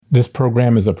This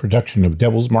program is a production of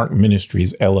Devil's Mark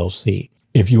Ministries, LLC.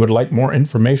 If you would like more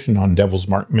information on Devil's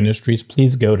Mark Ministries,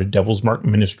 please go to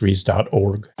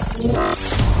devilsmarkministries.org.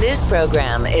 This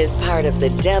program is part of the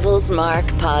Devil's Mark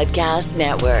Podcast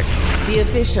Network, the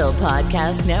official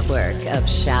podcast network of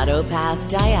Shadow Path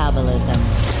Diabolism.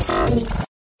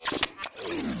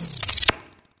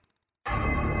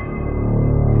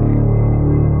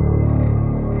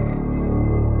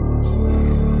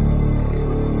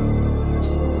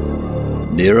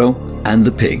 Nero and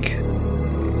the Pig,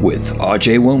 with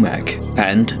R.J. Womack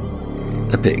and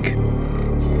a pig.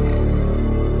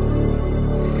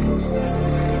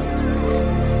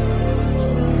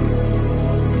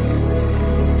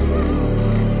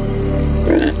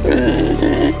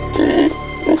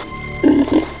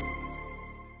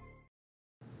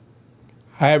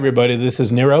 Hi everybody, this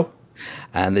is Nero.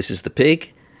 And this is the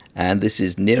pig, and this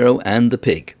is Nero and the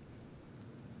Pig.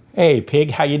 Hey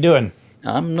pig, how you doing?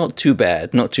 I'm not too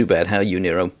bad, not too bad. How are you,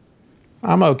 Nero?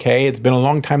 I'm okay. It's been a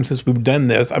long time since we've done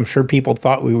this. I'm sure people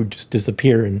thought we would just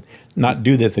disappear and not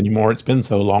do this anymore. It's been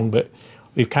so long, but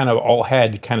we've kind of all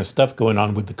had kind of stuff going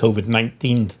on with the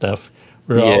COVID-19 stuff.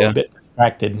 We're all a bit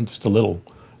distracted and just a little.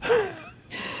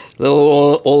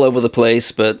 all over the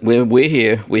place, but we're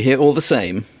here. We're here all the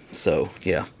same. So,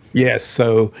 yeah. Yes.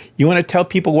 So you want to tell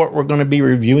people what we're going to be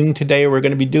reviewing today? We're going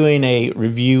to be doing a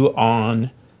review on...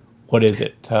 What is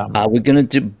it? We're going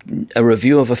to do a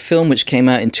review of a film which came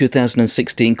out in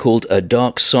 2016 called A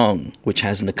Dark Song, which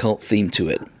has an occult theme to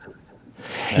it.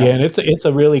 Yeah, and it's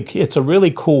a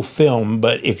really cool film.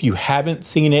 But if you haven't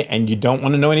seen it and you don't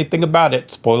want to know anything about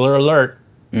it, spoiler alert: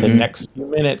 the next few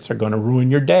minutes are going to ruin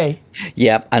your day.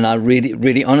 Yeah, and I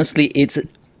really, honestly,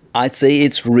 I'd say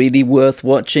it's really worth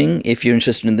watching if you're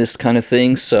interested in this kind of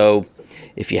thing. So,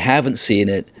 if you haven't seen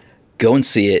it, go and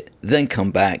see it, then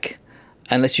come back.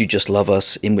 Unless you just love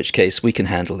us, in which case we can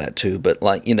handle that too. But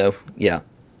yeah.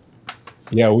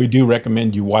 Yeah, we do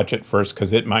recommend you watch it first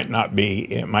because it might not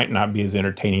be as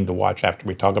entertaining to watch after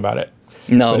we talk about it.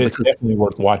 No, but it's definitely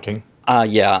worth watching.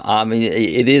 Yeah, I mean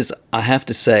it is. I have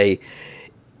to say,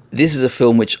 this is a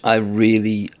film which I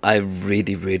really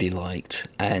liked,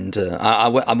 and I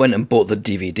went and bought the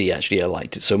DVD. Actually, I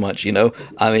liked it so much, I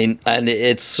mean, and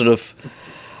it's sort of.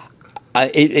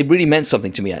 It really meant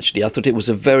something to me, actually. I thought it was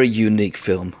a very unique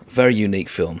film.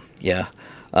 Yeah.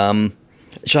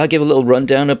 Shall I give a little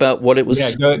rundown about what it was?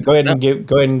 Yeah, go ahead and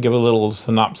give a little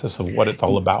synopsis of what it's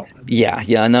all about. Yeah.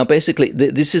 Now, basically,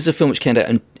 this is a film which came out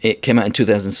in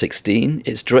 2016.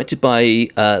 It's directed by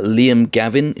Liam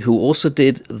Gavin, who also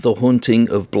did The Haunting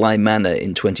of Bly Manor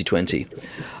in 2020.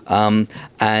 And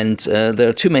there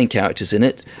are two main characters in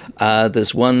it.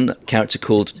 There's one character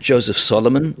called Joseph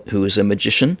Solomon, who is a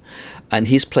magician, and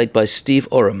he's played by Steve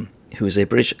Oram, who is a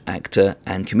British actor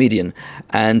and comedian.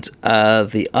 And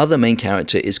the other main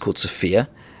character is called Sophia,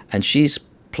 and she's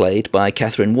played by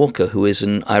Catherine Walker, who is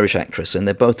an Irish actress, and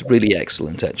they're both really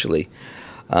excellent, actually.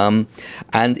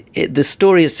 The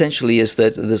story essentially is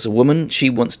that there's a woman, she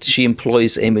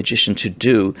employs a magician to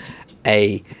do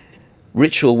a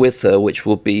ritual with her, which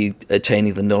will be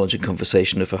attaining the knowledge and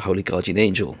conversation of a holy guardian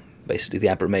angel, basically the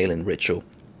Abramelin ritual.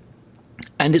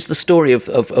 And it's the story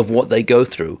of what they go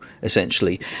through,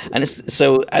 essentially. And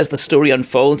so as the story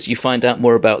unfolds, you find out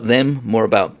more about them, more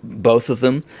about both of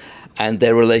them, and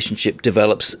their relationship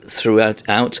develops throughout.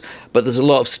 But there's a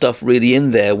lot of stuff really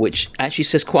in there which actually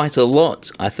says quite a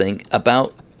lot, I think,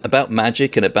 about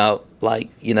magic and about,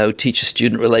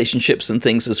 teacher-student relationships and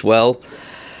things as well.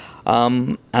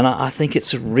 And I think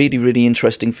it's a really, really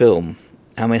interesting film.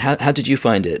 I mean, how did you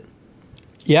find it?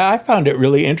 Yeah, I found it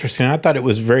really interesting. I thought it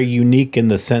was very unique in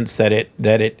the sense that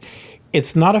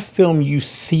it's not a film you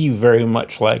see very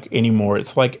much like anymore.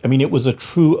 It's like, I mean, it was a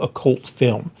true occult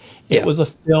film. It was a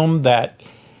film that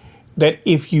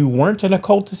if you weren't an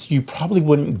occultist, you probably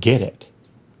wouldn't get it.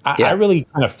 I really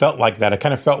kind of felt like that. I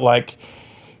kind of felt like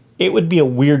it would be a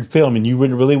weird film, and you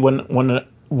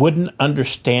wouldn't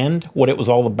understand what it was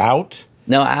all about.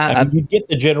 No, I mean, you'd get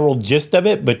the general gist of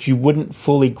it, but you wouldn't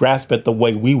fully grasp it the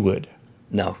way we would.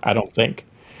 No, I don't think.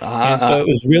 And so it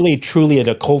was really, truly an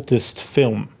occultist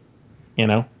film,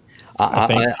 I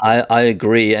think. I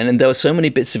agree. And there were so many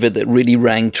bits of it that really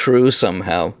rang true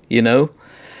somehow, They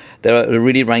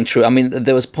really rang true. I mean,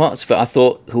 there was parts of it, I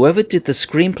thought, whoever did the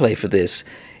screenplay for this,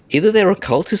 either they're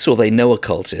occultists or they know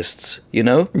occultists,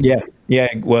 Yeah,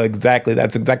 well, exactly.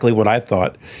 That's exactly what I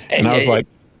thought. And I was like,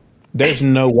 there's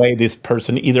no way this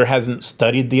person either hasn't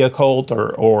studied the occult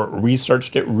or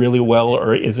researched it really well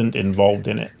or isn't involved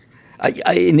in it.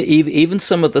 Even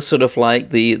some of the sort of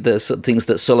like the things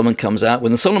that Solomon comes out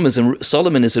with. And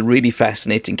Solomon is a really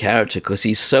fascinating character because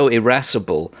he's so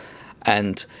irascible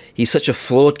and he's such a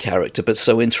flawed character, but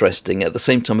so interesting at the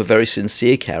same time, a very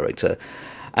sincere character.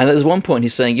 And there's one point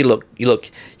he's saying, you got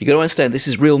to understand, this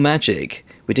is real magic.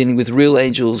 We're dealing with real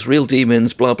angels, real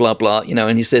demons, blah blah blah.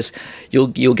 And he says, you'll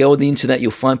go on the internet,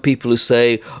 you'll find people who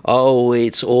say, oh,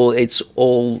 it's all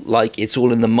like it's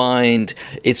all in the mind,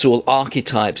 it's all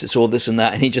archetypes, it's all this and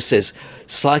that. And he just says,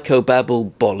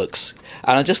 psychobabble bollocks.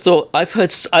 And I just thought, I've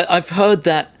heard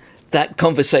that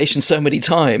conversation so many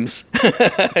times.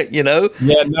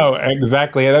 Yeah, no,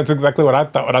 exactly. That's exactly what I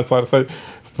thought when I saw it. So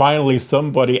finally,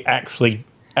 somebody actually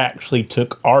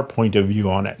took our point of view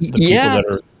on it. The people that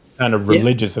are kind of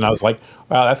religious, and I was like,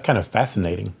 wow, that's kind of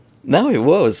fascinating. No, it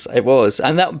was,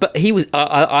 but he was.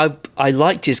 I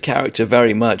liked his character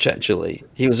very much. Actually,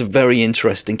 he was a very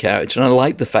interesting character, and I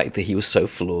liked the fact that he was so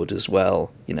flawed as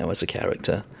well. As a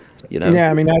character. Yeah,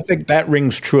 I mean, I think that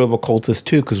rings true of occultists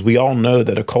too, because we all know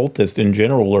that occultists in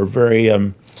general are very,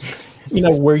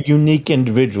 we're unique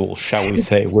individuals, shall we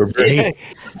say? We're very,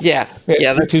 yeah.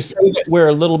 To say that we're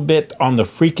a little bit on the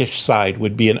freakish side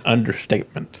would be an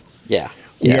understatement. Yeah.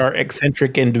 We are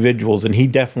eccentric individuals, and he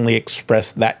definitely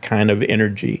expressed that kind of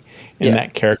energy in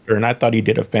that character, and I thought he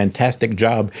did a fantastic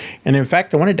job. And in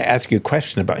fact, I wanted to ask you a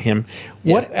question about him.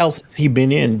 What else has he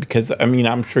been in? Because, I mean,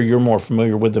 I'm sure you're more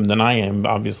familiar with him than I am,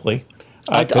 obviously.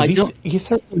 He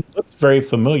certainly looks very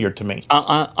familiar to me.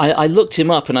 I looked him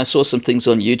up and I saw some things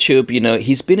on YouTube.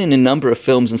 He's been in a number of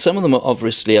films, and some of them are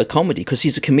obviously a comedy because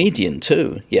he's a comedian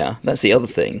too. Yeah, that's the other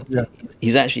thing. Yeah.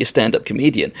 He's actually a stand-up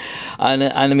comedian, and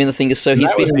I mean the thing is, so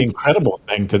that was the incredible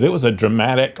thing, because it was a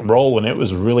dramatic role and it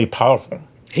was really powerful.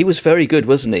 He was very good,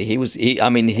 wasn't he? I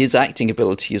mean, his acting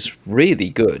ability is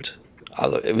really good.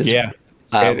 It was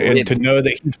and to know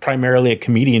that he's primarily a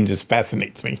comedian just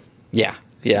fascinates me. Yeah.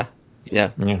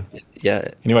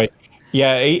 Anyway,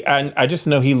 I just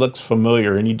know he looks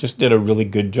familiar, and he just did a really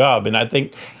good job. And I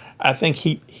think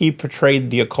he portrayed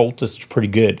the occultist pretty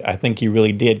good. I think he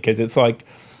really did, because it's like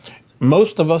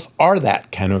most of us are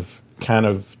that kind of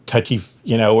touchy.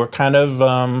 We're kind of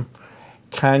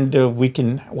we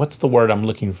can. What's the word I'm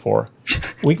looking for?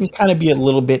 We can kind of be a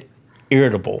little bit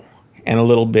irritable and a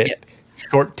little bit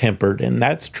short-tempered, and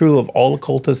that's true of all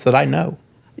occultists that I know.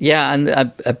 Yeah, and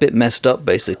a bit messed up,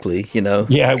 basically, Yeah,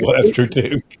 well, that's true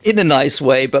too. In a nice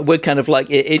way, but we're kind of like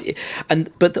it.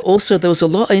 But also there was a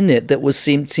lot in it that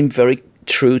seemed very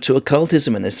true to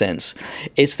occultism in a sense.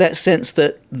 It's that sense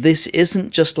that this isn't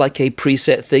just like a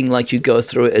preset thing, like you go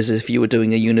through it as if you were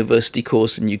doing a university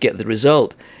course and you get the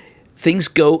result. Things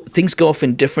go off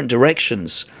in different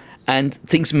directions, and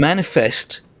things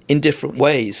manifest in different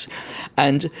ways,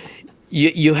 and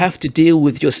you have to deal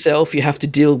with yourself. You have to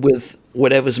deal with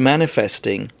whatever's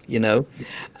manifesting,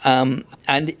 and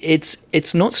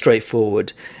it's not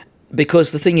straightforward,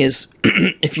 because the thing is,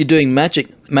 if you're doing magic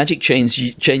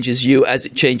changes you as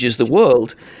it changes the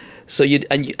world. So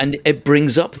and it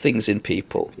brings up things in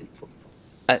people,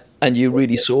 and you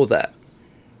really saw that.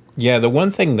 Yeah, the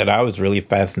one thing that I was really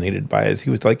fascinated by is he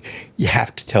was like, you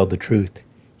have to tell the truth.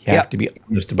 You have to be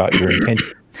honest about your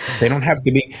intentions. They don't have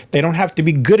to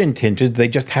be good intentions. They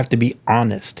just have to be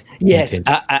honest. Yes,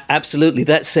 absolutely.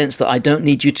 That sense that I don't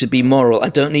need you to be moral. I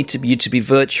don't need you to be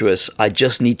virtuous. I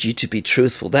just need you to be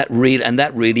truthful. That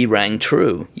really rang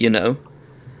true,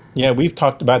 Yeah, we've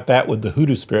talked about that with the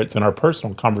hoodoo spirits in our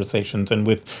personal conversations, and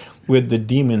with the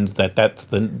demons.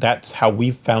 That's how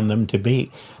we've found them to be.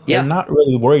 They're not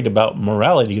really worried about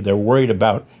morality. They're worried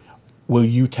about, will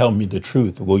you tell me the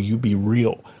truth? Will you be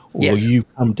real? Will you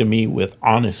come to me with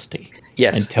honesty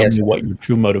and tell me what your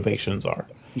true motivations are?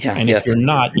 Yeah, and if you're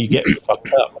not, you get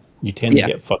fucked up. You tend to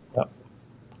get fucked up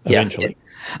eventually.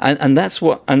 And that's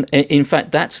what, and in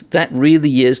fact, that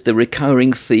really is the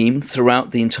recurring theme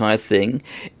throughout the entire thing.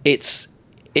 It's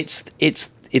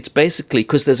basically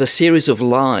because there's a series of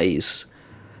lies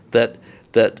that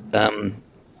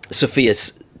Sophia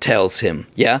tells him,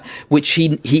 which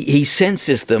he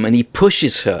senses them and he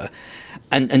pushes her.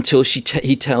 And until she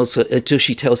tells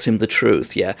him the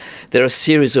truth, there are a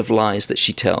series of lies that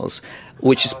she tells,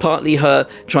 which is partly her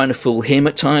trying to fool him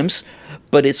at times,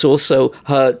 but it's also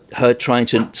her trying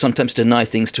to sometimes deny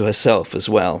things to herself as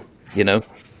well,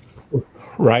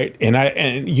 Right,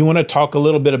 and you want to talk a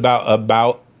little bit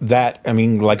about that. I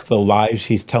mean, like the lies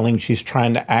she's telling. She's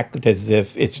trying to act as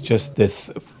if it's just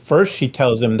this. First, she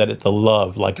tells him that it's a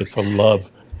love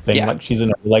thing, like she's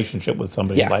in a relationship with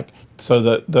somebody.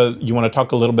 So you want to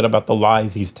talk a little bit about the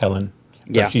lies he's telling,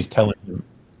 she's telling him.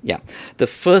 Yeah. The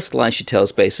first lie she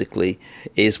tells basically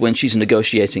is when she's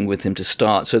negotiating with him to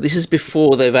start. So this is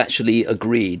before they've actually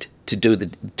agreed to do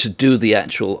the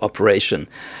actual operation.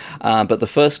 But the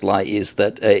first lie is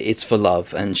that it's for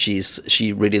love, and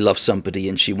she really loves somebody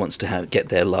and she wants to get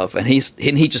their love. And he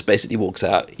just basically walks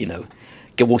out,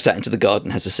 walks out into the garden,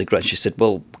 has a cigarette. She said,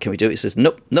 "Well, can we do it?" He says,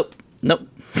 "Nope, nope, nope,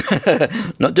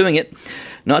 not doing it,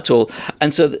 not at all."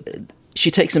 And so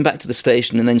she takes him back to the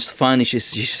station, and then finally she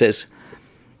says,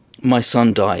 "My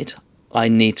son died. I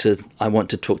want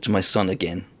to talk to my son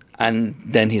again." And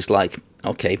then he's like,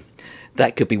 "Okay,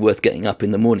 that could be worth getting up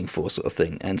in the morning for," sort of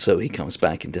thing. And so he comes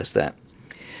back and does that.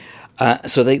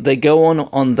 So they go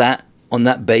on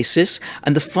that basis.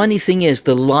 And the funny thing is,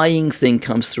 the lying thing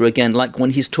comes through again, like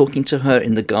when he's talking to her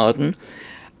in the garden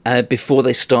before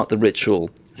they start the ritual,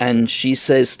 and she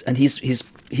says, and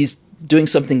he's doing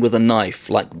something with a knife,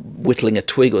 like whittling a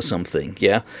twig or something,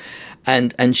 yeah.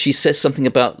 And she says something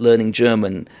about learning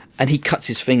German, and he cuts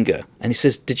his finger, and he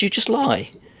says, "Did you just lie?"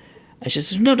 And she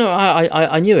says, "No,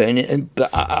 I knew it." But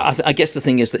I guess the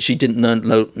thing is that she didn't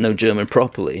know German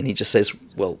properly, and he just says,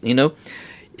 "Well,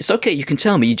 it's okay. You can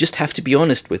tell me. You just have to be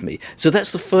honest with me." So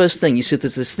that's the first thing. You said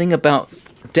there's this thing about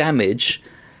damage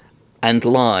and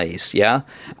lies, yeah.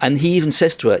 And he even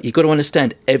says to her, "You've got to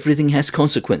understand, everything has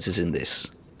consequences in this.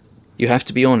 You have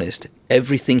to be honest.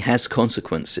 Everything has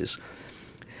consequences."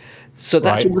 So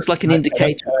that's almost like an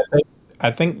indicator.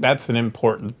 I think that's an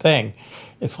important thing.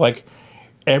 It's like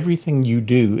everything you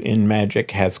do in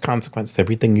magic has consequences.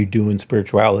 Everything you do in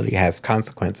spirituality has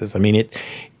consequences. I mean,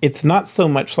 it's not so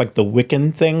much like the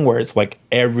Wiccan thing where it's like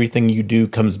everything you do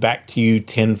comes back to you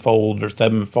tenfold or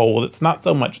sevenfold. It's not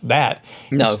so much that.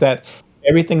 No. It's that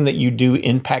everything that you do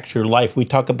impacts your life. We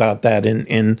talk about that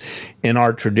in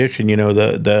our tradition,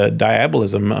 the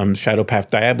diabolism, shadow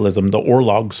path diabolism, the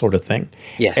Orlog sort of thing.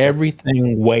 Yes.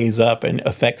 Everything weighs up and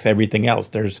affects everything else.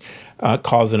 There's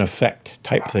cause and effect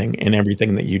type thing in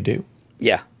everything that you do.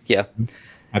 Yeah, yeah.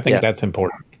 I think that's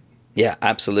important. Yeah,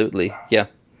 absolutely. Yeah.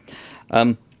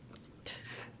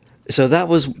 So that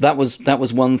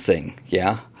was one thing.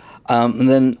 Yeah. And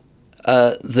then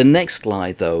the next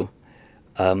lie, though,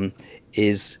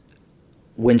 is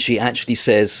when she actually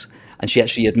says, and she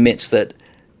actually admits that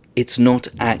it's not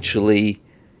actually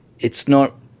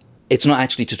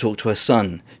to talk to her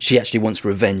son. She actually wants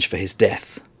revenge for his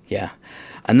death. Yeah.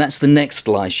 And that's the next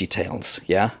lie she tells.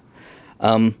 Yeah.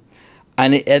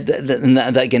 And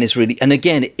that again is really, and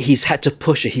again, he's had to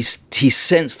push her. He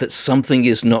sensed that something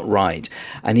is not right.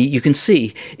 And you can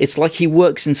see, it's like he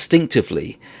works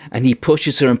instinctively, and he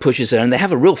pushes her, and they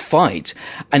have a real fight.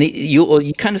 And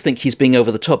you kind of think he's being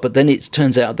over the top, but then it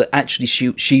turns out that actually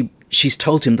she's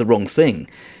told him the wrong thing.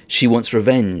 She wants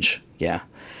revenge, yeah.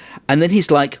 And then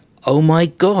he's like, "Oh my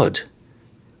God,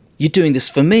 you're doing this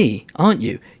for me, aren't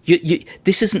you?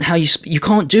 This isn't how you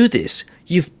can't do this.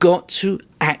 You've got to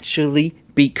actually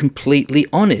be completely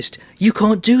honest. You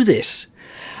can't do this."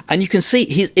 And you can see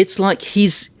it's like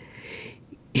he's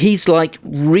like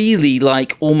really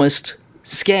like almost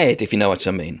scared, if you know what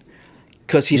I mean,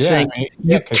 because he's saying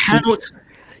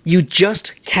you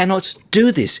just cannot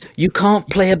do this. You can't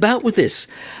play about with this.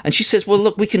 And she says, "Well,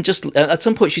 look, we can just." At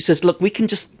some point, she says, "Look, we can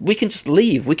just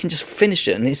leave. We can just finish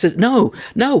it." And he says, "No,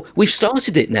 we've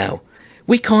started it now.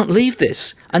 We can't leave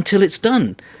this until it's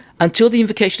done. Until the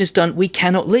invocation is done, we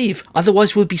cannot leave.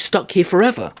 Otherwise, we'll be stuck here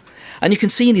forever." And you can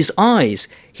see in his eyes,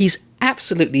 he's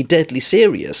absolutely deadly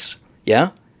serious.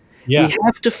 Yeah? Yeah. We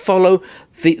have to follow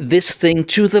this thing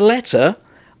to the letter.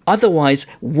 Otherwise,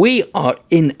 we are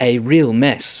in a real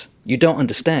mess. You don't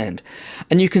understand.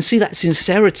 And you can see that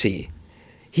sincerity.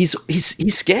 He's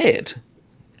scared.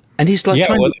 And he's like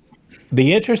trying to...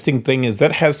 The interesting thing is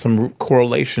that has some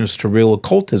correlations to real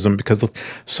occultism, because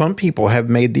some people have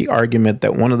made the argument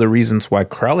that one of the reasons why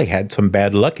Crowley had some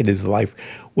bad luck in his life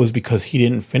was because he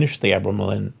didn't finish the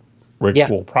Abramelin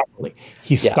ritual properly.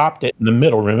 He stopped it in the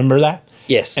middle. Remember that?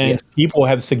 Yes. And people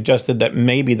have suggested that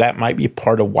maybe that might be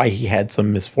part of why he had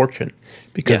some misfortune,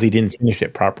 because he didn't finish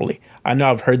it properly. I know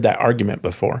I've heard that argument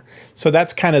before. So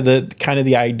that's kind of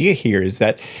the idea here, is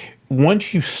that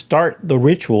once you start the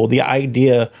ritual, the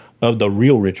idea of the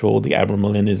real ritual, the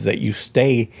Abramelin, is that you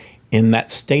stay in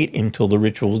that state until the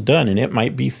ritual's done. And it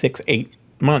might be 6-8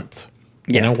 months,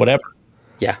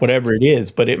 whatever it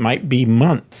is, but it might be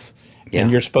months. Yeah.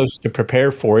 And you're supposed to prepare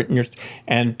for it.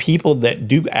 And people that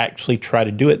do actually try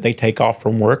to do it, they take off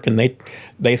from work and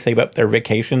they save up their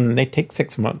vacation and they take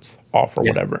 6 months off or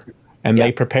whatever. And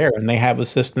they prepare and they have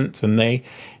assistants, and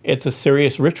it's a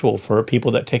serious ritual for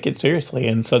people that take it seriously.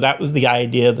 And so that was the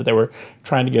idea that they were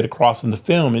trying to get across in the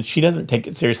film. And she doesn't take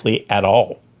it seriously at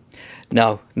all.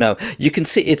 No, no. You can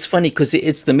see it's funny because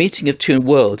it's the meeting of two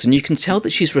worlds, and you can tell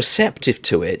that she's receptive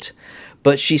to it,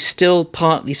 but she's still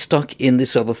partly stuck in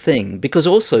this other thing because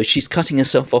also she's cutting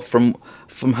herself off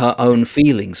from her own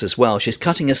feelings as well. She's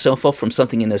cutting herself off from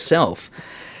something in herself,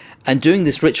 and doing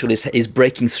this ritual is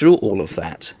breaking through all of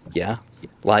that. Yeah,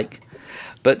 like.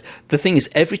 But the thing is,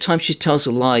 every time she tells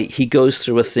a lie, he goes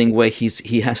through a thing where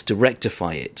he has to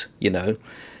rectify it.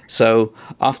 So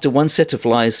after one set of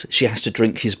lies, she has to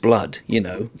drink his blood,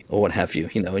 or what have you,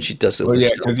 and she does it. Well,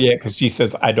 because she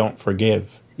says, "I don't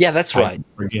forgive." Yeah, that's right. I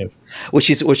forgive,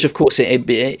 which of course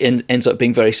it ends up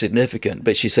being very significant.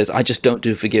 But she says, "I just don't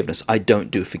do forgiveness. I don't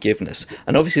do forgiveness,"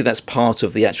 and obviously that's part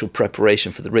of the actual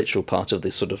preparation for the ritual, part of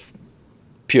this sort of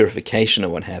purification or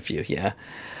what have you. Yeah.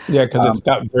 Yeah, because it's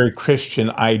got very Christian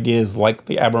ideas, like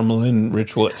the Abramelin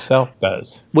ritual itself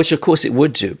does. Which, of course, it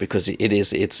would do because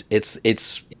it's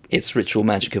ritual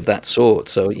magic of that sort.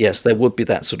 So yes, there would be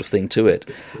that sort of thing to it.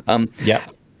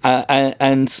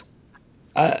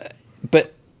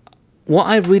 But what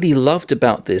I really loved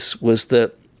about this was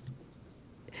that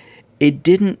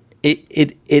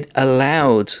it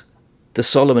allowed the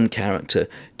Solomon character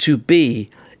to be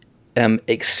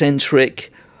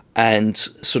eccentric and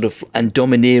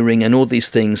domineering and all these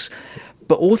things,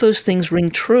 but all those things ring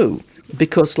true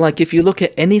because, like, if you look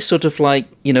at any sort of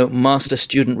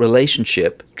master-student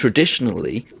relationship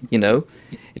traditionally,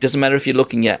 it doesn't matter if you're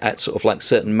looking at sort of like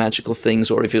certain magical things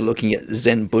or if you're looking at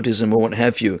Zen Buddhism or what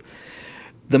have you,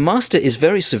 the master is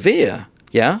very severe.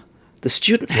 Yeah. The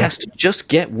student has to just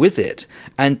get with it,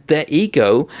 and their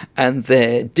ego and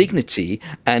their dignity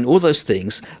and all those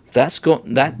things, that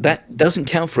doesn't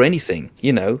count for anything,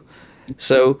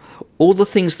 So all the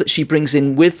things that she brings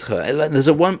in with her, there's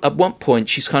at one point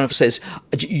she kind of says,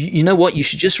 you know what, you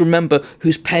should just remember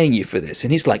who's paying you for this.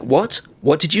 And he's like, what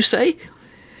did you say?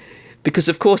 Because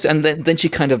of course, and then she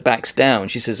kind of backs down.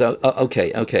 She says, "Oh,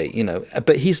 okay,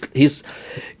 But he's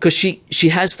because she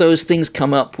has those things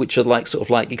come up which are like sort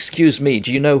of like, "Excuse me,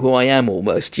 do you know who I am?"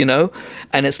 Almost, And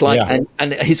it's like,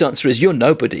 and his answer is, "You're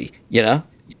nobody,"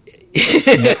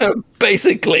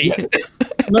 basically. Yeah.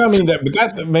 No,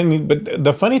 but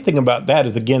the funny thing about that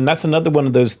is, again, that's another one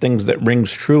of those things that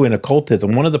rings true in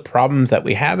occultism. One of the problems that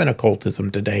we have in occultism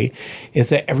today is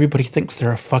that everybody thinks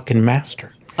they're a fucking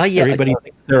master. Oh, yeah. Everybody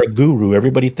thinks they're a guru.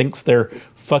 Everybody thinks they're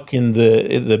fucking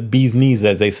the bee's knees,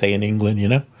 as they say in England.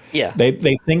 Yeah.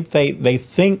 They think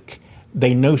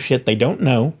they know shit they don't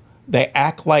know. They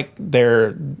act like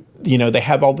they're they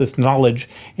have all this knowledge,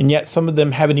 and yet some of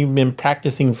them haven't even been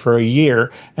practicing for a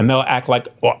year, and they'll act like,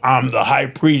 "Well, I'm the high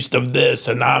priest of this,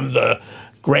 and I'm the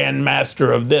grand master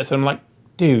of this." And I'm like,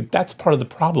 dude, that's part of the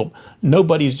problem.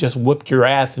 Nobody's just whooped your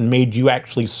ass and made you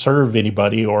actually serve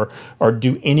anybody or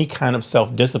do any kind of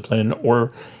self-discipline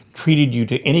or treated you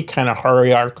to any kind of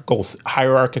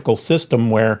hierarchical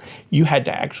system where you had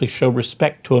to actually show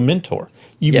respect to a mentor.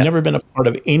 You've never been a part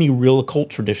of any real occult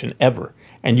tradition ever,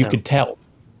 and you could tell.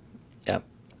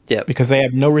 Yeah. Because they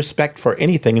have no respect for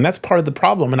anything, and that's part of the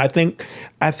problem. And I think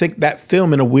that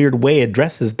film, in a weird way,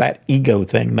 addresses that ego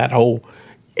thing, that whole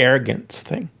arrogance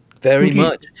thing. Very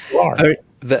much.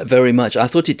 Very much. I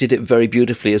thought it did it very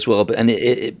beautifully as well,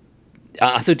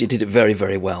 I thought it did it very,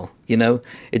 very well.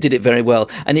 It did it very well,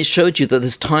 and it showed you that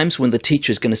there's times when the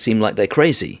teacher is going to seem like they're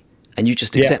crazy, and you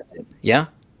just accept it. Yeah.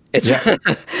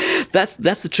 That's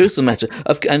the truth of the matter.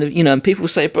 And people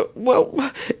say, but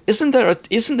isn't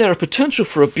there a potential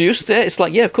for abuse there? It's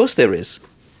like, yeah, of course there is.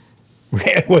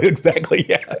 Well, exactly.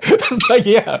 Yeah. It's like,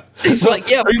 yeah. It's like,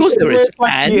 yeah, of course there is.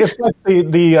 It's like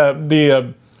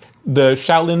the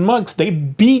Shaolin monks. They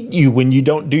beat you when you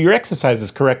don't do your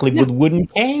exercises correctly with wooden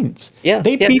canes. Yeah,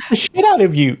 they beat the shit out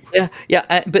of you. Yeah.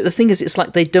 But the thing is, it's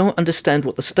like they don't understand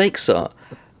what the stakes are.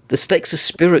 The stakes are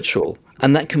spiritual,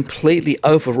 and that completely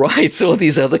overrides all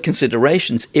these other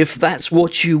considerations. If that's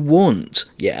what you want,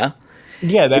 yeah.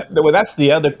 That's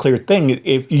the other clear thing.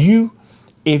 If you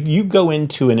go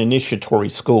into an initiatory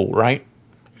school, right,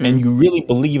 and you really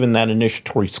believe in that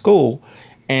initiatory school,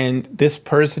 and this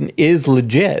person is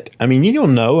legit, you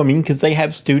don't know, because they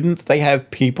have students, they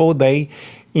have people, they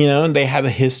have a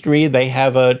history, they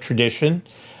have a tradition.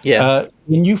 Yeah.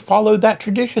 And you follow that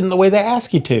tradition the way they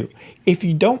ask you to. If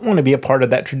you don't want to be a part of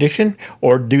that tradition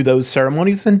or do those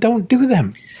ceremonies, then don't do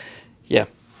them. Yeah.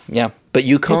 But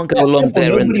you can't go along there.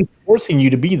 Nobody's forcing you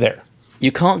to be there.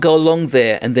 You can't go along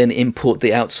there and then import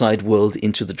the outside world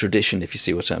into the tradition, if you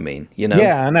see what I mean.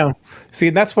 Yeah, I know. See,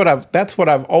 that's what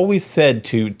I've always said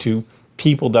to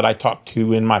people that I talk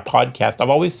to in my podcast. I've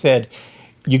always said,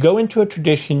 you go into a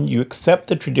tradition, you accept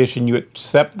the tradition, you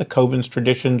accept the Coven's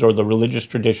traditions or the religious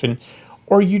tradition,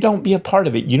 or you don't be a part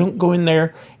of it. You don't go in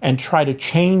there and try to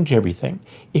change everything.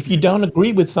 If you don't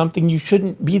agree with something, you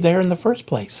shouldn't be there in the first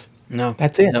place. No.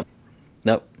 That's it. No.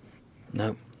 No.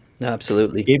 No. No.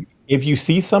 Absolutely. If you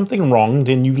see something wrong,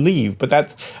 then you leave. But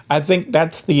I think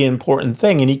that's the important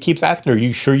thing. And he keeps asking her,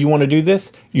 "You sure you want to do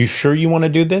this? You sure you want to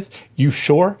do this? You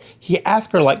sure?" He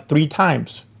asked her like 3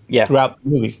 times Yeah. throughout the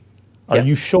movie. Are Yeah.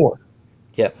 you sure?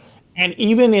 Yeah. And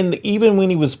even when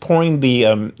he was pouring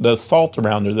the salt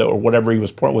around her, or whatever he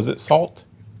was pouring, was it salt?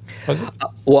 Was it?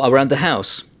 What, around the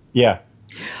house? Yeah.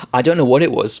 I don't know what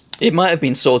it was. It might have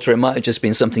been salt, or it might have just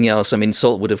been something else. I mean,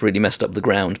 salt would have really messed up the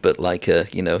ground, but like,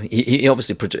 he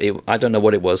obviously, I don't know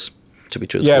what it was, to be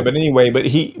truthful. Yeah, but anyway, but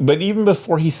even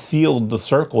before he sealed the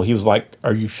circle, he was like,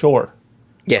 "Are you sure?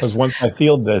 Because Yes. once I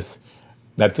sealed this,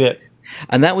 that's it."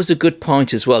 And that was a good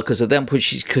point as well, because at that point,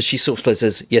 she sort of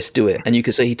says, "Yes, do it." And you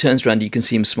can say he turns around, you can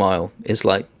see him smile. It's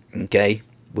like, okay,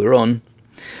 we're on,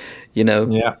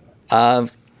 Yeah.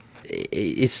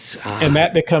 It's And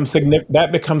that becomes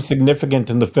significant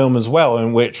in the film as well,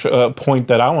 in which point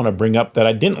that I want to bring up that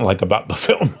I didn't like about the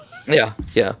film. yeah,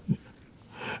 yeah.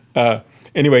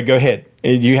 Anyway, go ahead.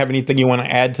 Do you have anything you want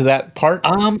to add to that part?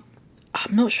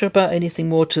 I'm not sure about anything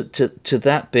more to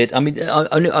that bit. I mean,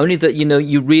 only that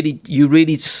you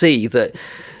really see that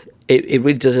it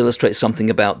really does illustrate something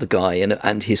about the guy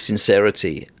and his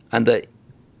sincerity, and that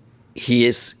he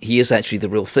is actually the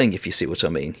real thing, if you see what I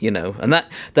mean, and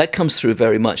that comes through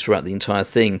very much throughout the entire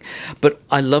thing. But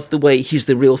I love the way he's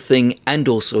the real thing, and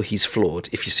also he's flawed,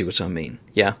 if you see what I mean.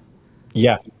 Yeah.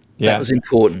 Yeah. That was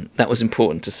important. That was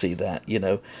important to see that,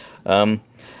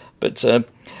 But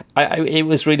it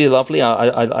was really lovely.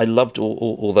 I loved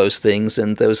all those things,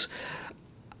 and those.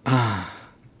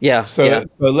 Yeah. So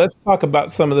let's talk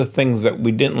about some of the things that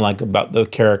we didn't like about the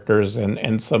characters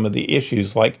and some of the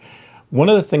issues. Like, one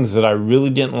of the things that I really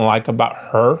didn't like about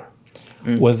her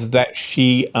was that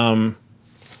she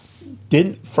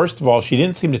first of all, she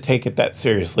didn't seem to take it that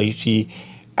seriously. She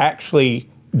actually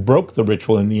broke the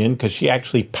ritual in the end because she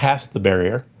actually passed the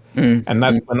barrier. And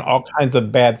that's when all kinds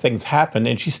of bad things happened,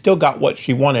 and she still got what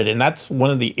she wanted. And that's one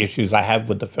of the issues I have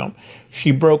with the film.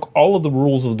 She broke all of the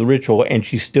rules of the ritual, and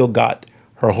she still got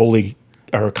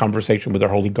her conversation with her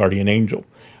holy guardian angel,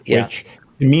 which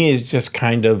to me is just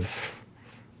kind of,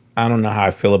 I don't know how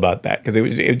I feel about that, because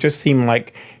it just seemed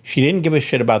like she didn't give a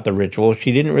shit about the ritual.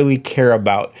 She didn't really care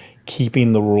about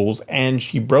keeping the rules, and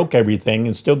she broke everything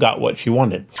and still got what she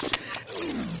wanted.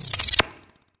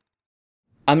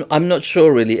 I'm not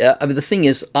sure really. I mean, the thing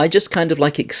is, I just kind of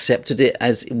like accepted it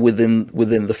as within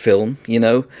the film,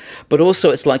 But also,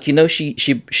 it's like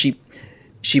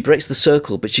she breaks the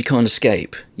circle, but she can't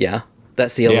escape. Yeah,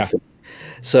 that's the other thing.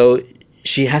 So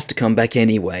she has to come back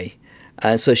anyway,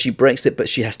 and so she breaks it, but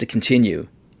she has to continue,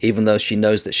 even though she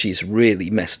knows that she's really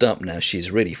messed up now.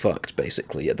 She's really fucked,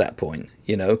 basically, at that point.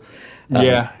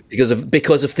 Because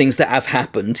of things that have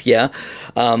happened.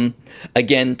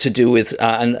 Again, to do with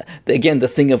and again, the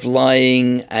thing of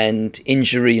lying and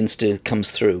injury and still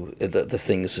comes through the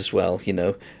things as well. I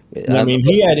mean,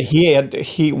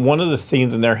 he one of the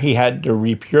scenes in there, he had to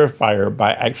repurify her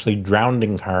by actually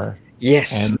drowning her.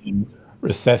 Yes. And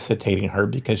resuscitating her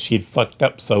because she'd fucked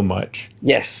up so much.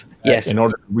 Yes. In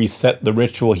order to reset the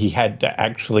ritual, he had to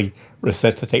actually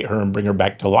resuscitate her and bring her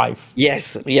back to life.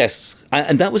 Yes,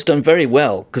 and that was done very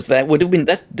well, because that would have been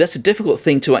that's a difficult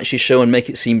thing to actually show and make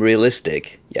it seem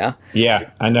realistic. Yeah,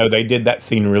 I know they did that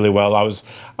scene really well. I was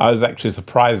actually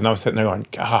surprised, and I was sitting there going,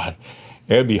 God,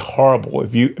 it would be horrible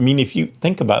if you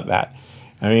think about that.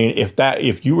 I mean,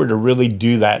 if you were to really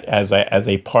do that as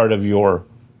a part of your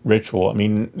ritual, I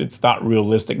mean, it's not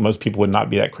realistic. Most people would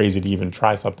not be that crazy to even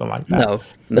try something like that. No.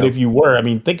 But if you were, I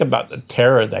mean, think about the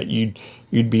terror that you'd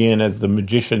be in as the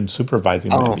magician supervising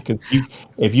that, because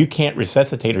if you can't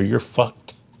resuscitate her, you're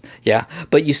fucked. Yeah,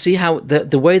 but you see how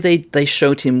the way they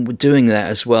showed him doing that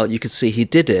as well, you could see he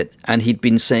did it, and he'd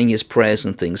been saying his prayers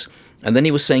and things, and then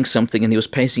he was saying something, and he was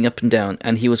pacing up and down,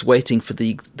 and he was waiting for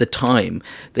the time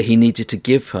that he needed to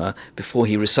give her before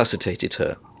he resuscitated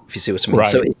her. If you see what I mean. Right.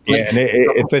 So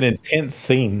it's an intense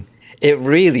scene. It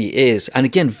really is. And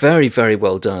again, very, very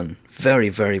well done. Very,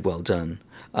 very well done.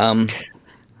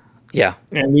 Yeah.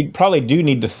 And we probably do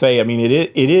need to say, I mean,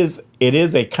 it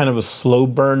is a kind of a slow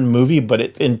burn movie, but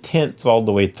it's intense all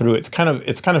the way through. It's kind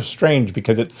of strange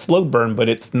because it's slow burn, but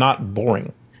it's not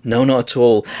boring. No, not at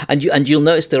all. And you'll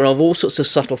notice there are all sorts of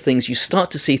subtle things. You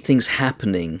start to see things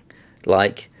happening,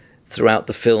 like throughout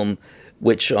the film,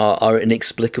 which are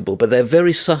inexplicable, but they're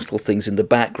very subtle things in the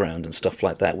background and stuff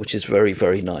like that, which is very,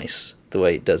 very nice the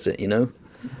way it does it.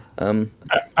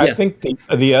 I think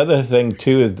the other thing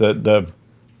too is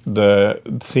the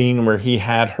scene where he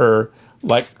had her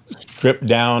like strip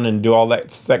down and do all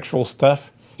that sexual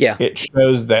stuff, Yeah. it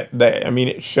shows that I mean,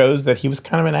 it shows that he was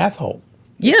kind of an asshole.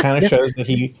 It Yeah. kind of Yeah. shows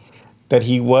that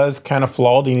he was kind of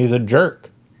flawed and he's a jerk.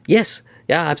 Yes.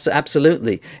 Yeah.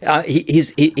 Absolutely.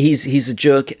 He's a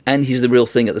jerk and he's the real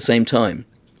thing at the same time.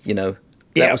 You know,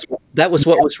 Yeah. that was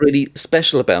what was really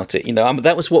special about it. You know, I mean,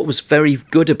 that was what was very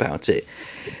good about it,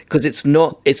 because it's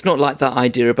not like that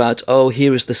idea about, oh,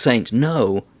 here is the saint.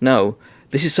 No, no,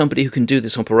 this is somebody who can do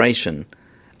this operation,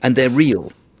 and they're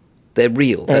real. They're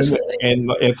real. That's And the thing.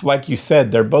 and it's like you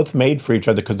said, they're both made for each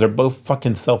other because they're both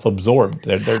fucking self-absorbed.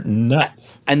 They're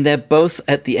nuts. And they're both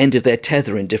at the end of their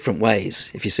tether in different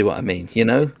ways, if you see what I mean. You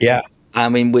know. Yeah. I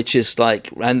mean, which is like,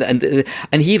 and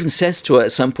he even says to her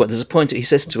at some point. There's a point he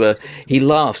says to her. He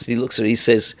laughs. He looks at her. He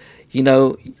says, "You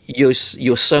know, you're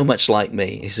so much like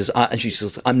me." He says, and she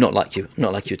says, "I'm not like you. I'm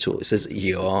not like you at all." He says,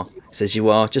 "You are." He says, "You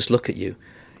are. Just look at you.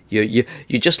 You're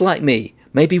just like me.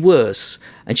 Maybe worse."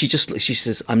 And she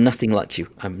says, "I'm nothing like you.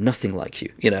 I'm nothing like you."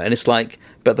 You know, and it's like,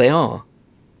 but they are.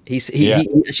 Yeah. He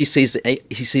actually sees it.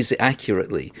 He sees it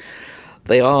accurately.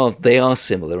 They are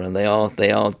similar, and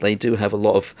they do have a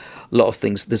lot of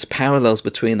things. There's parallels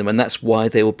between them, and that's why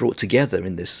they were brought together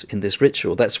in this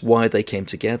ritual. That's why they came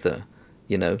together,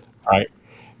 you know. Right.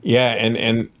 Yeah,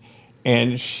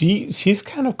 and she's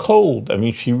kind of cold. I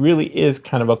mean, she really is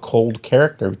kind of a cold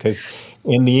character because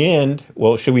in the end,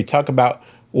 well, should we talk about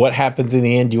what happens in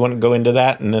the end? Do you want to go into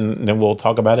that, and then we'll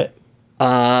talk about it?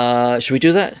 Should we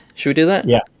do that? Should we do that?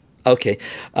 Yeah. Okay.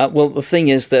 Well, the thing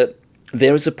is that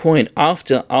there is a point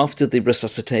after the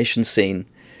resuscitation scene.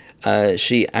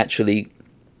 She actually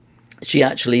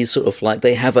sort of like,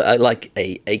 they have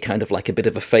a kind of like a bit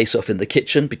of a face off in the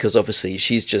kitchen, because obviously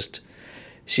she's just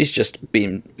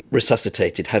been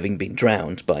resuscitated, having been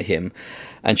drowned by him,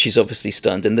 and she's obviously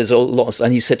stunned. And there's a lot.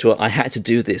 And he said to her, "I had to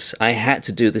do this. I had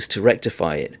to do this to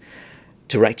rectify it,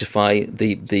 to rectify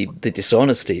the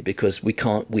dishonesty, because we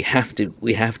have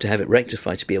to have it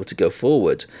rectified to be able to go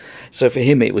forward." So for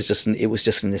him, it was just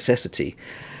a necessity.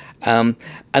 And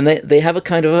they have a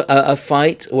kind of a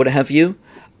fight or what have you,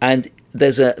 and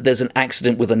there's an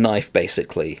accident with a knife,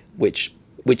 basically, which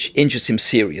injures him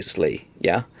seriously.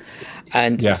 Yeah.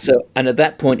 And Yeah. so, and at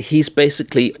that point, he's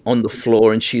basically on the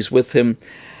floor, and she's with him,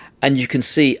 and you can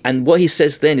see. And what he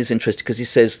says then is interesting, because he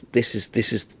says, "This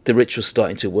is the ritual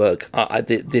starting to work.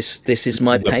 This is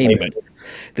my The payment. payment.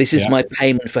 This is Yeah. my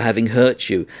payment for having hurt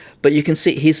you." But you can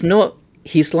see he's not.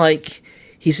 He's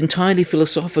entirely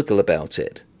philosophical about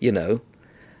it, you know.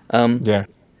 Yeah.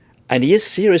 And he is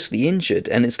seriously injured,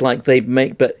 and it's like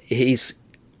it's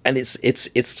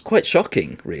quite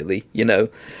shocking, really, you know.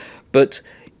 But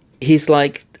he's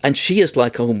like, and she's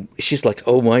like, "Oh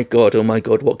my god,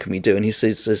 what can we do?" And he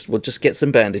says, "Well, just get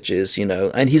some bandages, you know."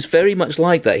 And he's very much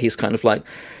like that. He's kind of like,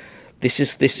 this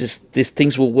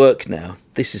things will work now.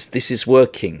 This is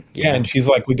working. Yeah, and she's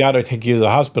like, "We got to take you to the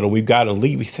hospital. We've got to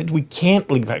leave." He said, "We can't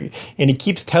leave." And he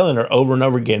keeps telling her over and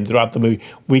over again throughout the movie,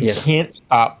 "We Yeah. can't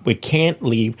stop. We can't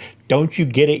leave. Don't you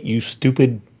get it, you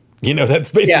stupid?" You know, that's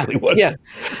basically what. Yeah.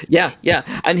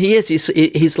 And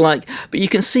he's like, but you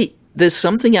can see there's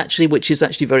something actually which is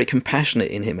actually very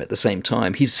compassionate in him at the same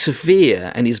time. He's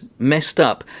severe and he's messed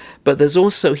up, but there's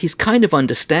also, he's kind of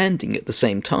understanding at the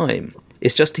same time.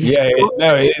 It's just Yeah,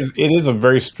 it is a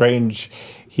very strange.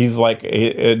 He's like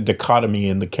a dichotomy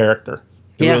in the character.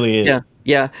 It really is.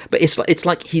 Yeah. But it's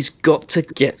like he's got to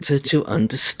get her to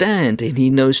understand, and he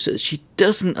knows that she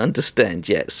doesn't understand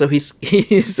yet. So he's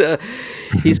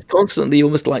constantly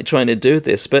almost like trying to do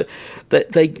this. But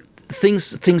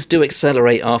things do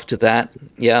accelerate after that.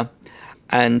 Yeah,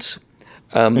 and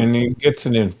And he gets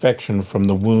an infection from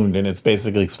the wound, and it's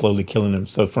basically slowly killing him.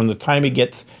 So from the time he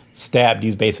gets stabbed,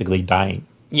 he's basically dying,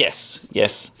 yes,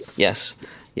 and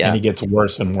yeah. he gets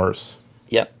worse and worse.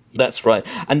 Yeah, that's right.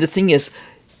 And the thing is,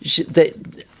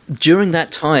 during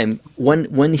that time,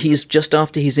 when he's just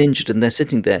after he's injured and they're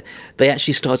sitting there, they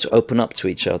actually start to open up to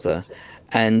each other,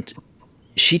 and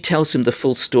she tells him the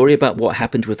full story about what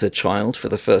happened with her child for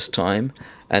the first time,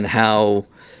 and how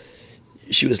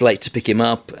she was late to pick him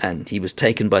up, and he was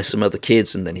taken by some other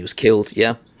kids, and then he was killed.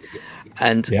 Yeah,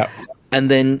 and Yeah.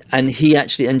 and he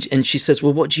actually, and she says,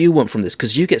 "Well, what do you want from this?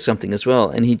 Because you get something as well."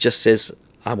 And he just says,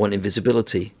 "I want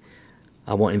invisibility.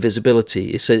 I want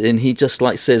invisibility." And he just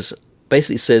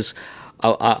basically says,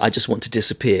 I just want to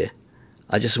disappear.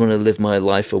 I just want to live my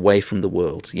life away from the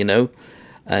world, you know?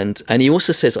 And he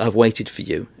also says, "I've waited for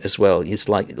you" as well. It's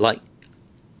like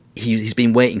he's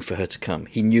been waiting for her to come.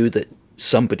 He knew that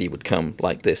somebody would come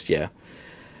like this, yeah.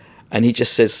 And he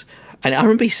just says, and I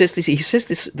remember he says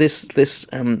this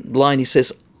line, he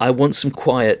says, "I want some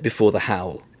quiet before the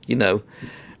howl," you know?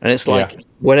 and it's Yeah. like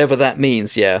whatever that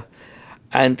means, yeah.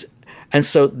 And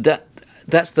so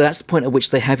that's the point at which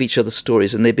they have each other's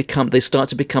stories, and they start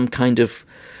to become kind of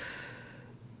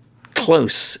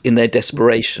close in their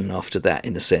desperation after that,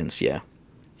 in a sense, yeah.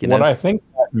 You What know, I think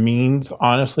that means,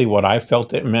 honestly, what I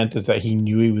felt it meant is that he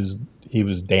knew he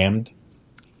was damned.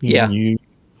 He yeah, knew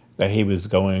that he was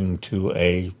going to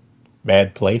a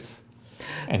bad place,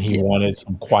 and he yeah. wanted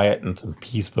some quiet and some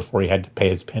peace before he had to pay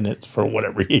his penance for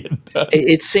whatever he had done.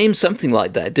 It seemed something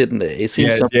like that, didn't it? It seemed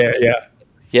Yeah, something. yeah, yeah,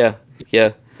 Yeah,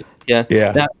 yeah, yeah.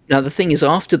 yeah, Now the thing is,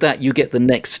 after that, you get the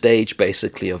next stage,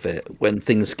 basically, of it when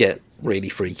things get really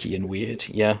freaky and weird.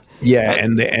 Yeah, yeah.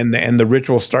 And the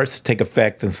ritual starts to take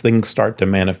effect, and things start to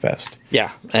manifest.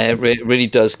 yeah. It really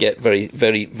does get very,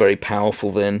 very, very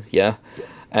powerful then. Yeah,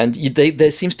 and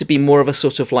there seems to be more of a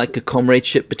sort of like a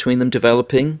comradeship between them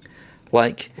developing,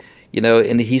 like,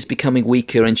 and he's becoming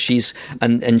weaker, and she's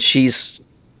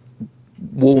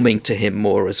warming to him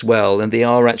more as well, and they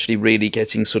are actually really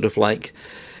getting sort of like,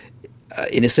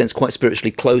 in a sense, quite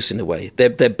spiritually close in a way.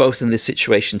 They're both in this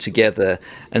situation together,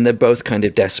 and they're both kind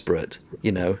of desperate,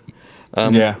 Yeah.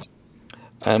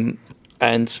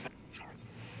 and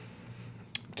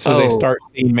So they start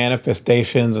seeing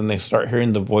manifestations, and they start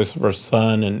hearing the voice of her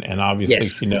son, and obviously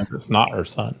Yes. she knows it's not her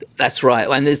son. that's right.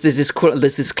 And there's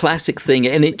this classic thing,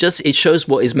 and it shows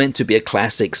what is meant to be a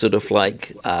classic sort of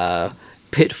like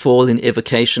pitfall in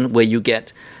evocation, where you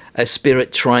get a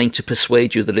spirit trying to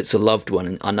persuade you that it's a loved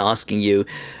one, and asking you.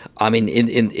 I mean,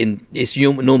 it's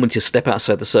normally to step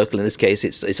outside the circle. In this case,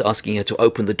 it's asking her to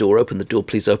open the door,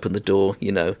 please open the door,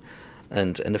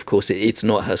 and of course it's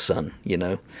not her son,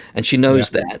 and she knows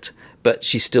that, but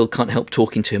she still can't help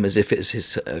talking to him as if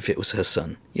it was her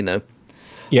son, Yeah,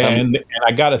 and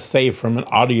I gotta say, from an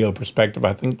audio perspective,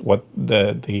 I think what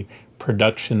the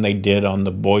production they did on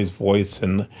the boy's voice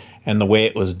and the way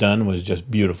it was done was just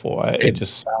beautiful. It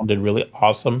just sounded really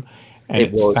awesome, and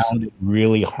it sounded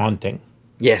really haunting.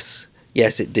 Yes,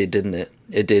 it did, didn't it?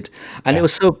 It did, and Yeah. it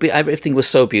was everything was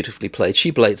so beautifully played.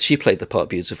 She played the part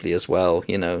beautifully as well.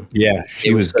 Yeah, she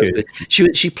It was so good.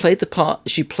 She played the part.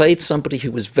 She played somebody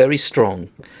who was very strong,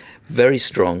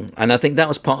 and I think that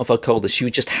was part of her coldness. She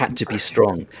just had to be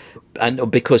strong, and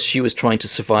because she was trying to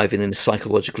survive in a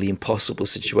psychologically impossible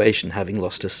situation, having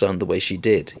lost her son the way she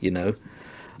did.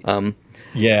 Yeah, And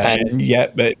and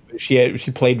yet, but she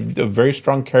played a very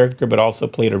strong character, but also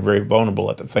played her very vulnerable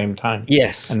at the same time.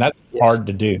 yes, And that's yes, hard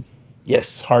to do. It's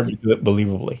yes, hard to do it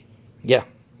believably, yeah,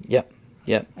 yeah,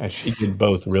 yeah. and she did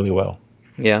both really well.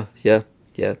 Yeah, yeah,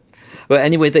 yeah. But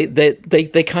anyway,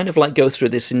 they kind of like go through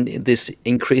this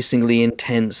increasingly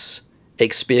intense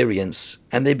experience,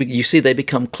 and you see they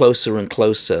become closer and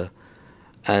closer,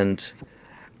 and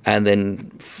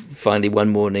then finally one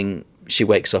morning she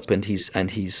wakes up and he's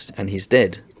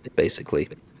dead, basically,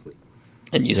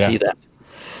 and you see Yeah, that.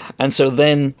 And so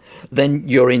then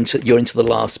you're into the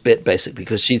last bit, basically,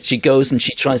 because she goes and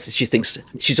she thinks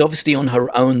she's obviously on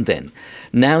her own. Then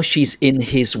now she's in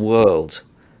his world,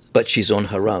 but she's on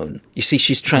her own. You see,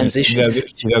 she's and transitioned.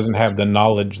 she doesn't have the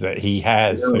knowledge that he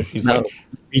has, so she's No, like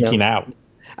no. freaking out.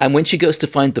 And when she goes to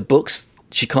find the books,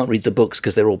 she can't read the books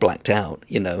because they're all blacked out.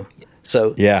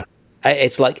 So Yeah,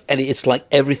 it's like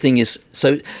everything is.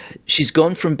 So she's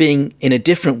gone from being in a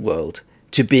different world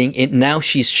to being in. Now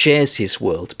she shares his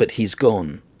world, but he's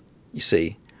gone. You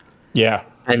see. yeah,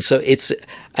 And so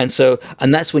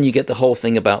and that's when you get the whole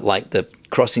thing about like the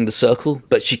crossing the circle,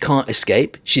 but she can't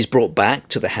escape. She's brought back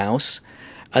to the house,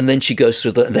 and then she goes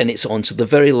through then it's on to the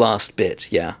very last bit,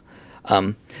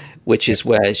 which is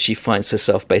where she finds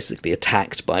herself basically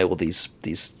attacked by all these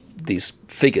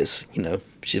figures,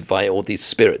 she's by all these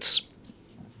spirits.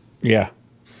 yeah.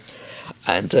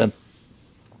 And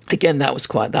again, I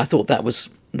thought that was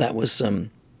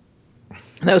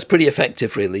pretty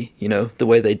effective, really, the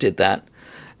way they did that.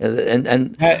 And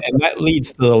And that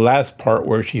leads to the last part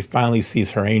where she finally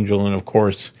sees her angel, and of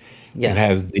course, yeah, it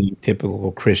has the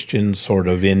typical Christian sort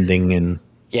of ending and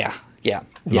yeah, yeah,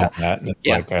 and yeah, all that. And it's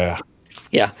yeah, like,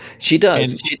 yeah. She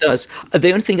does. and She does. The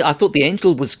only thing I thought the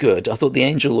angel was good. I thought the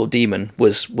angel or demon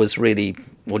was really,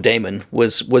 or Damon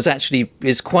was actually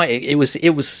is quite. It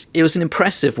was an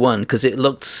impressive one because it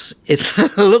looked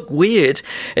weird.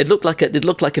 It looked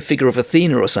like a figure of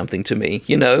Athena or something to me.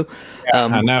 yeah,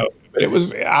 I know. But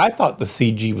I thought the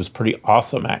CG was pretty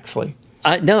awesome, actually.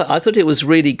 I thought it was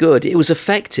really good. It was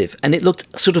effective, and it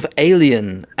looked sort of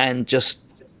alien, and just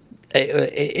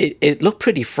it looked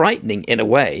pretty frightening in a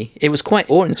way. It was quite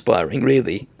awe-inspiring,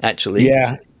 really, actually.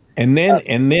 Yeah. And then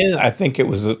I think it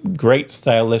was a great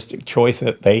stylistic choice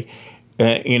that they,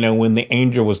 when the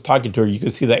angel was talking to her, you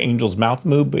could see the angel's mouth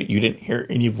move, but you didn't hear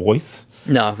any voice.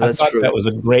 No, I that's thought true. that was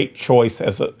a great choice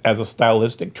as a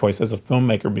stylistic choice as a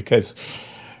filmmaker because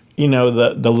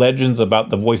the legends about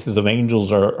the voices of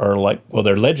angels are like, well,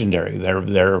 they're legendary.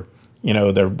 They're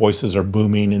their voices are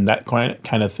booming and that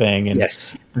kind of thing.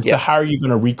 Yes. And so Yeah. how are you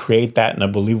going to recreate that in a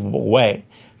believable way?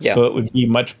 Yeah. So it would be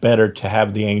much better to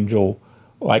have the angel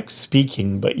like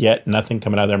speaking, but yet nothing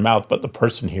coming out of their mouth, but the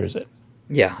person hears it.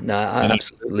 Yeah. No, And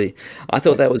absolutely. I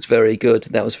thought that was very good.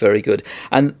 That was very good.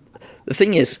 And the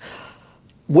thing is,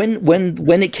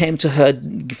 when it came to her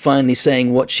finally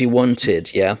saying what she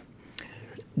wanted, yeah,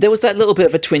 there was that little bit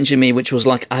of a twinge in me, which was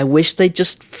like, I wish they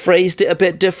just phrased it a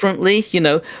bit differently,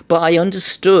 But I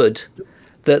understood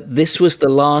that this was the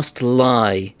last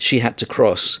lie she had to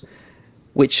cross,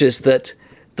 which is that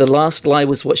the last lie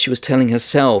was what she was telling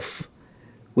herself,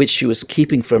 which she was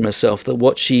keeping from herself,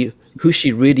 that who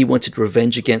she really wanted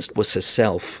revenge against was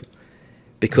herself.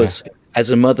 Because as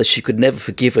a mother, she could never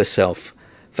forgive herself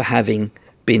for having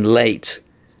been late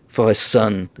for her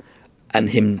son and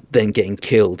him then getting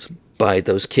killed by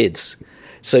those kids.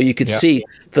 So you could see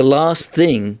the last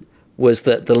thing was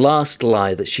that the last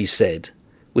lie that she said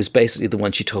was basically the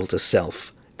one she told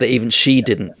herself, that even she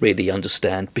didn't really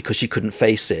understand because she couldn't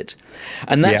face it.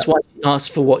 And that's why she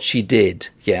asked for what she did,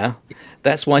 yeah?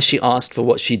 That's why she asked for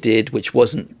what she did, which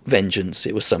wasn't vengeance.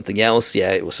 It was something else.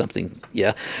 Yeah, it was something,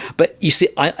 yeah. But you see,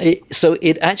 so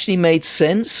it actually made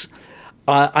sense.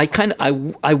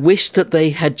 I wish that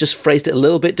they had just phrased it a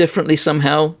little bit differently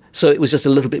somehow, so it was just a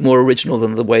little bit more original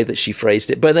than the way that she phrased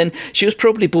it. But then she was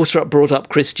probably brought up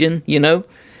Christian, She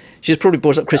was probably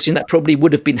brought up Christian. That probably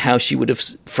would have been how she would have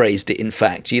phrased it. In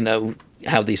fact,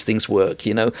 how these things work,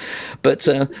 But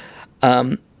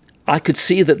I could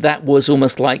see that was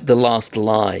almost like the last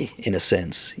lie in a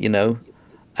sense,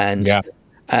 and. yeah.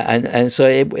 And so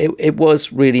it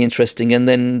was really interesting. And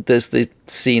then there's the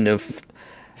scene of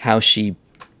how she,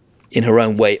 in her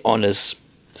own way, honors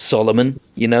Solomon,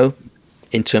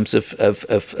 in terms of I would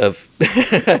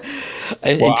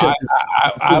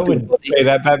say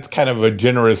that that's kind of a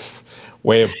generous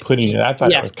way of putting it. I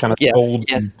thought it was kind of cold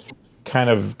and kind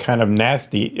of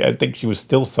nasty. I think she was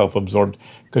still self-absorbed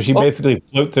because she basically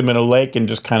floats him in a lake and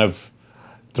just kind of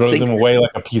throws him away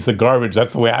like a piece of garbage.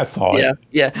 That's the way I saw it.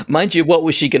 Yeah. Mind you, what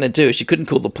was she going to do? She couldn't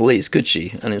call the police, could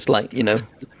she? And it's like,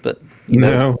 but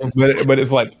no, but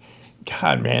it's like,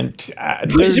 God, man, put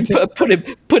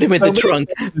him in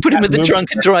the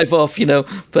trunk, and drive off,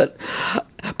 But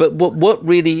what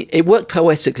really, it worked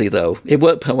poetically though. It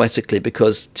worked poetically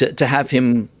because to have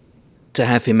him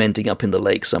ending up in the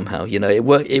lake somehow,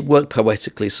 it worked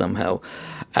poetically somehow.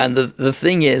 And the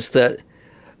thing is that.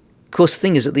 Of course, the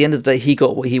thing is, at the end of the day, he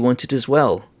got what he wanted as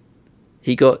well.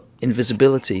 He got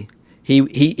invisibility.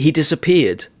 He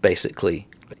disappeared, basically.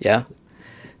 Yeah.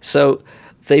 So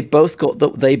they both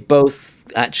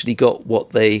actually got what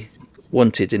they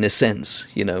wanted in a sense,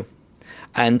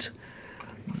 And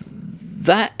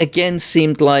that again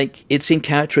seemed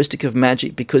characteristic of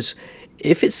magic because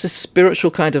if it's a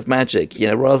spiritual kind of magic,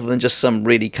 rather than just some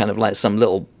really kind of like some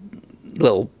little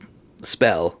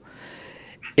spell.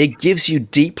 It gives you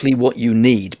deeply what you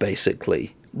need,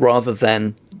 basically, rather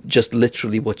than just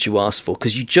literally what you ask for.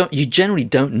 Because you generally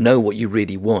don't know what you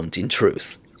really want, in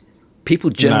truth. People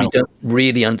generally don't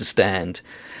really understand,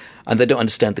 and they don't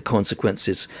understand the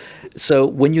consequences. So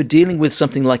when you're dealing with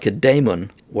something like a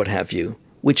daemon, what have you,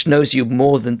 which knows you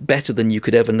better than you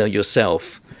could ever know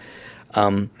yourself,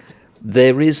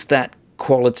 there is that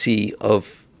quality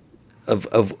of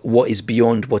what is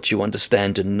beyond what you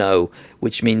understand and know,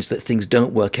 which means that things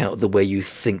don't work out the way you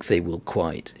think they will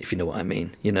quite, if you know what I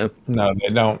mean, No,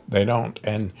 they don't.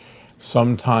 And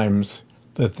sometimes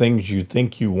the things you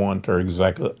think you want are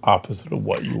exactly the opposite of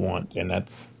what you want. And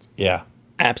that's,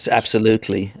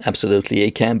 Absolutely.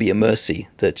 It can be a mercy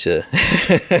that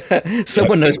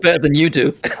someone knows better than you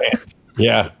do.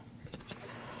 Yeah.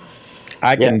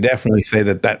 I can definitely say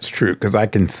that that's true because I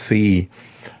can see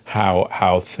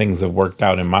how things have worked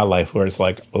out in my life where it's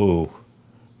like, oh,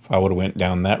 if I would have went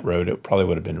down that road, it probably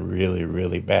would have been really,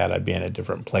 really bad. I'd be in a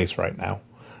different place right now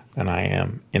than I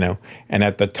am, And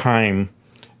at the time,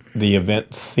 the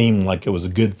event seemed like it was a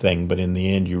good thing, but in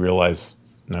the end, you realize,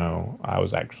 no, I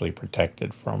was actually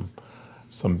protected from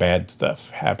some bad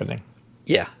stuff happening.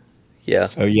 Yeah.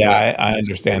 So I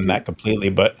understand that completely.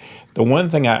 But the one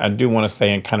thing I do want to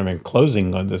say, and kind of in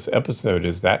closing on this episode,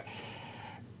 is that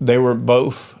they were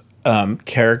both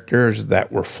characters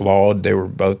that were flawed. They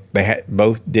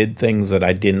both did things that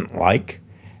I didn't like,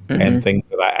 and things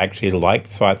that I actually liked.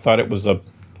 So I thought it was a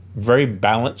very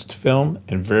balanced film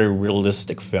and very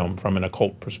realistic film from an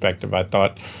occult perspective. I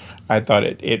thought I thought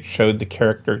it showed the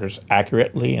characters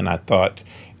accurately, and I thought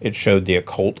it showed the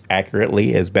occult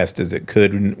accurately as best as it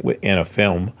could in a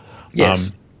film.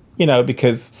 Yes.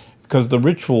 Because the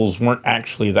rituals weren't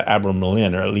actually the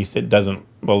Abramelin, or at least it doesn't.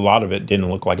 A lot of it didn't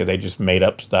look like it. They just made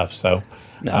up stuff. So,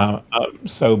 No.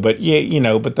 but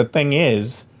yeah, but the thing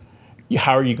is,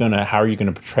 how are you gonna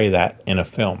portray that in a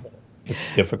film? It's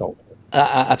difficult.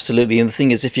 Absolutely. And the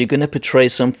thing is, if you're going to portray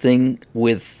something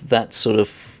with that sort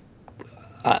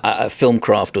of film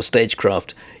craft or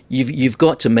stagecraft, you've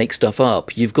got to make stuff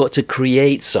up. You've got to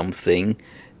create something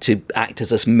to act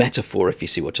as a metaphor, if you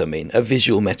see what I mean, a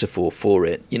visual metaphor for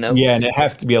it. Yeah, and it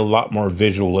has to be a lot more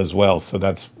visual as well. So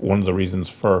that's one of the reasons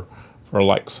for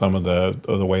like some of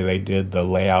the way they did the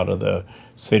layout of the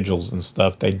sigils and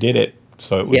stuff. They did it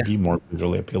so it would Yeah, be more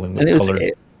visually appealing and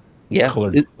with yeah,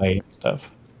 colored play and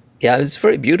stuff. yeah. It was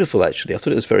very beautiful, actually. I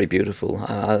thought it was very beautiful.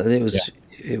 It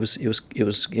Yeah. was,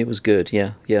 it was good.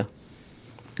 Yeah, yeah.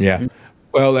 Yeah.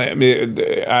 Well, I mean,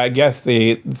 I guess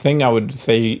the thing I would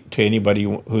say to anybody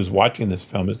who's watching this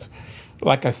film is,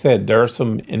 like I said, there are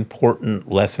some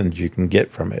important lessons you can get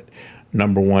from it.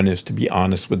 Number one is to be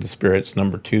honest with the spirits.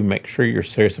 Number two, make sure you're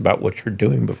serious about what you're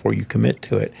doing before you commit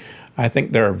to it. I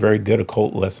think there are very good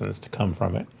occult lessons to come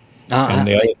from it. And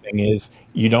the other thing is,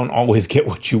 you don't always get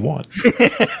what you want, you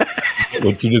get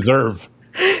what you deserve.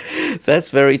 That's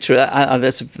very true.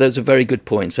 Those are very good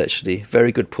points, actually.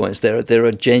 Very good points. There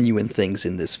are genuine things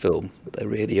in this film. There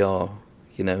really are.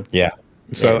 Yeah.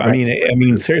 So Yeah, I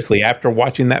mean, seriously, after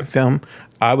watching that film,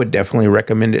 I would definitely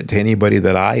recommend it to anybody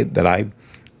that I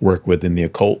work with in the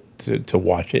occult to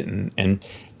watch it and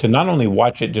to not only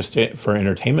watch it just for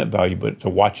entertainment value, but to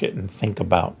watch it and think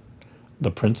about the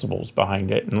principles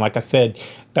behind it. And like I said,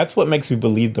 that's what makes me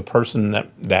believe the person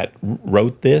that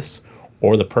wrote this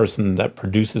or the person that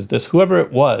produces this, whoever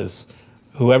it was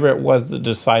that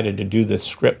decided to do this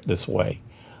script this way,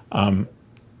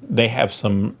 they have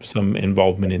some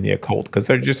involvement in the occult because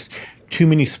there are just too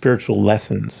many spiritual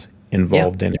lessons yeah.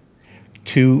 involved in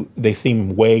it. They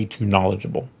seem way too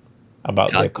knowledgeable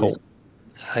about the I, occult.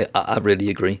 I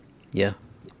really agree. Yeah,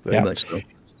 very Yeah. much so.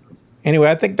 Anyway,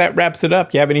 I think that wraps it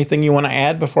up. You have anything you want to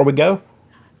add before we go?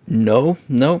 No,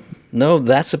 no, no.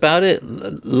 That's about it.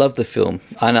 Love the film,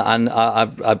 and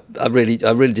I really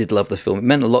did love the film. It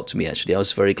meant a lot to me, actually. I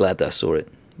was very glad that I saw it.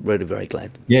 Really, very glad.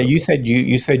 Yeah, So,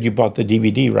 you said you bought the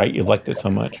DVD, right? You liked it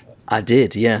so much. I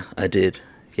did. Yeah, I did.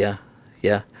 Yeah,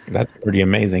 yeah. That's pretty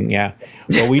amazing. Yeah.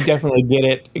 Well, we definitely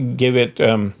give it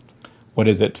what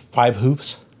is it? 5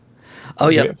 hoops? Oh,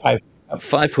 Give yeah. it five.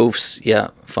 5 hoofs. Yeah,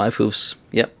 5 hoofs.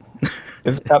 Yep.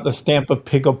 It's got the stamp of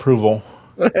pig approval.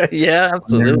 Yeah, Never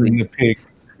absolutely. the pig.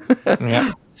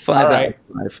 Yeah. Five All out right.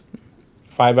 of five.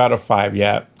 5 out of 5.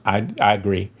 Yeah, I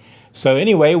agree. So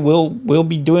anyway, we'll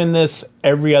be doing this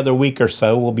every other week or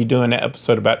so. We'll be doing an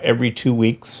episode about every 2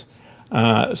 weeks.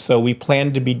 So we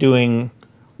plan to be doing.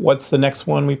 What's the next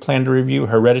one we plan to review?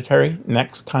 Hereditary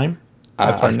next time.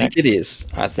 That's our I think next it is.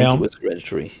 I think it film. was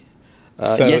Hereditary.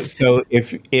 So Yes. so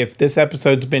if this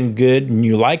episode's been good and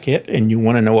you like it and you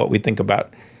want to know what we think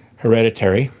about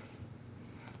Hereditary,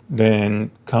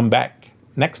 then come back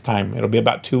next time. It'll be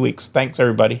about 2 weeks. Thanks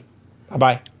everybody. Bye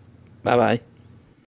bye. Bye bye.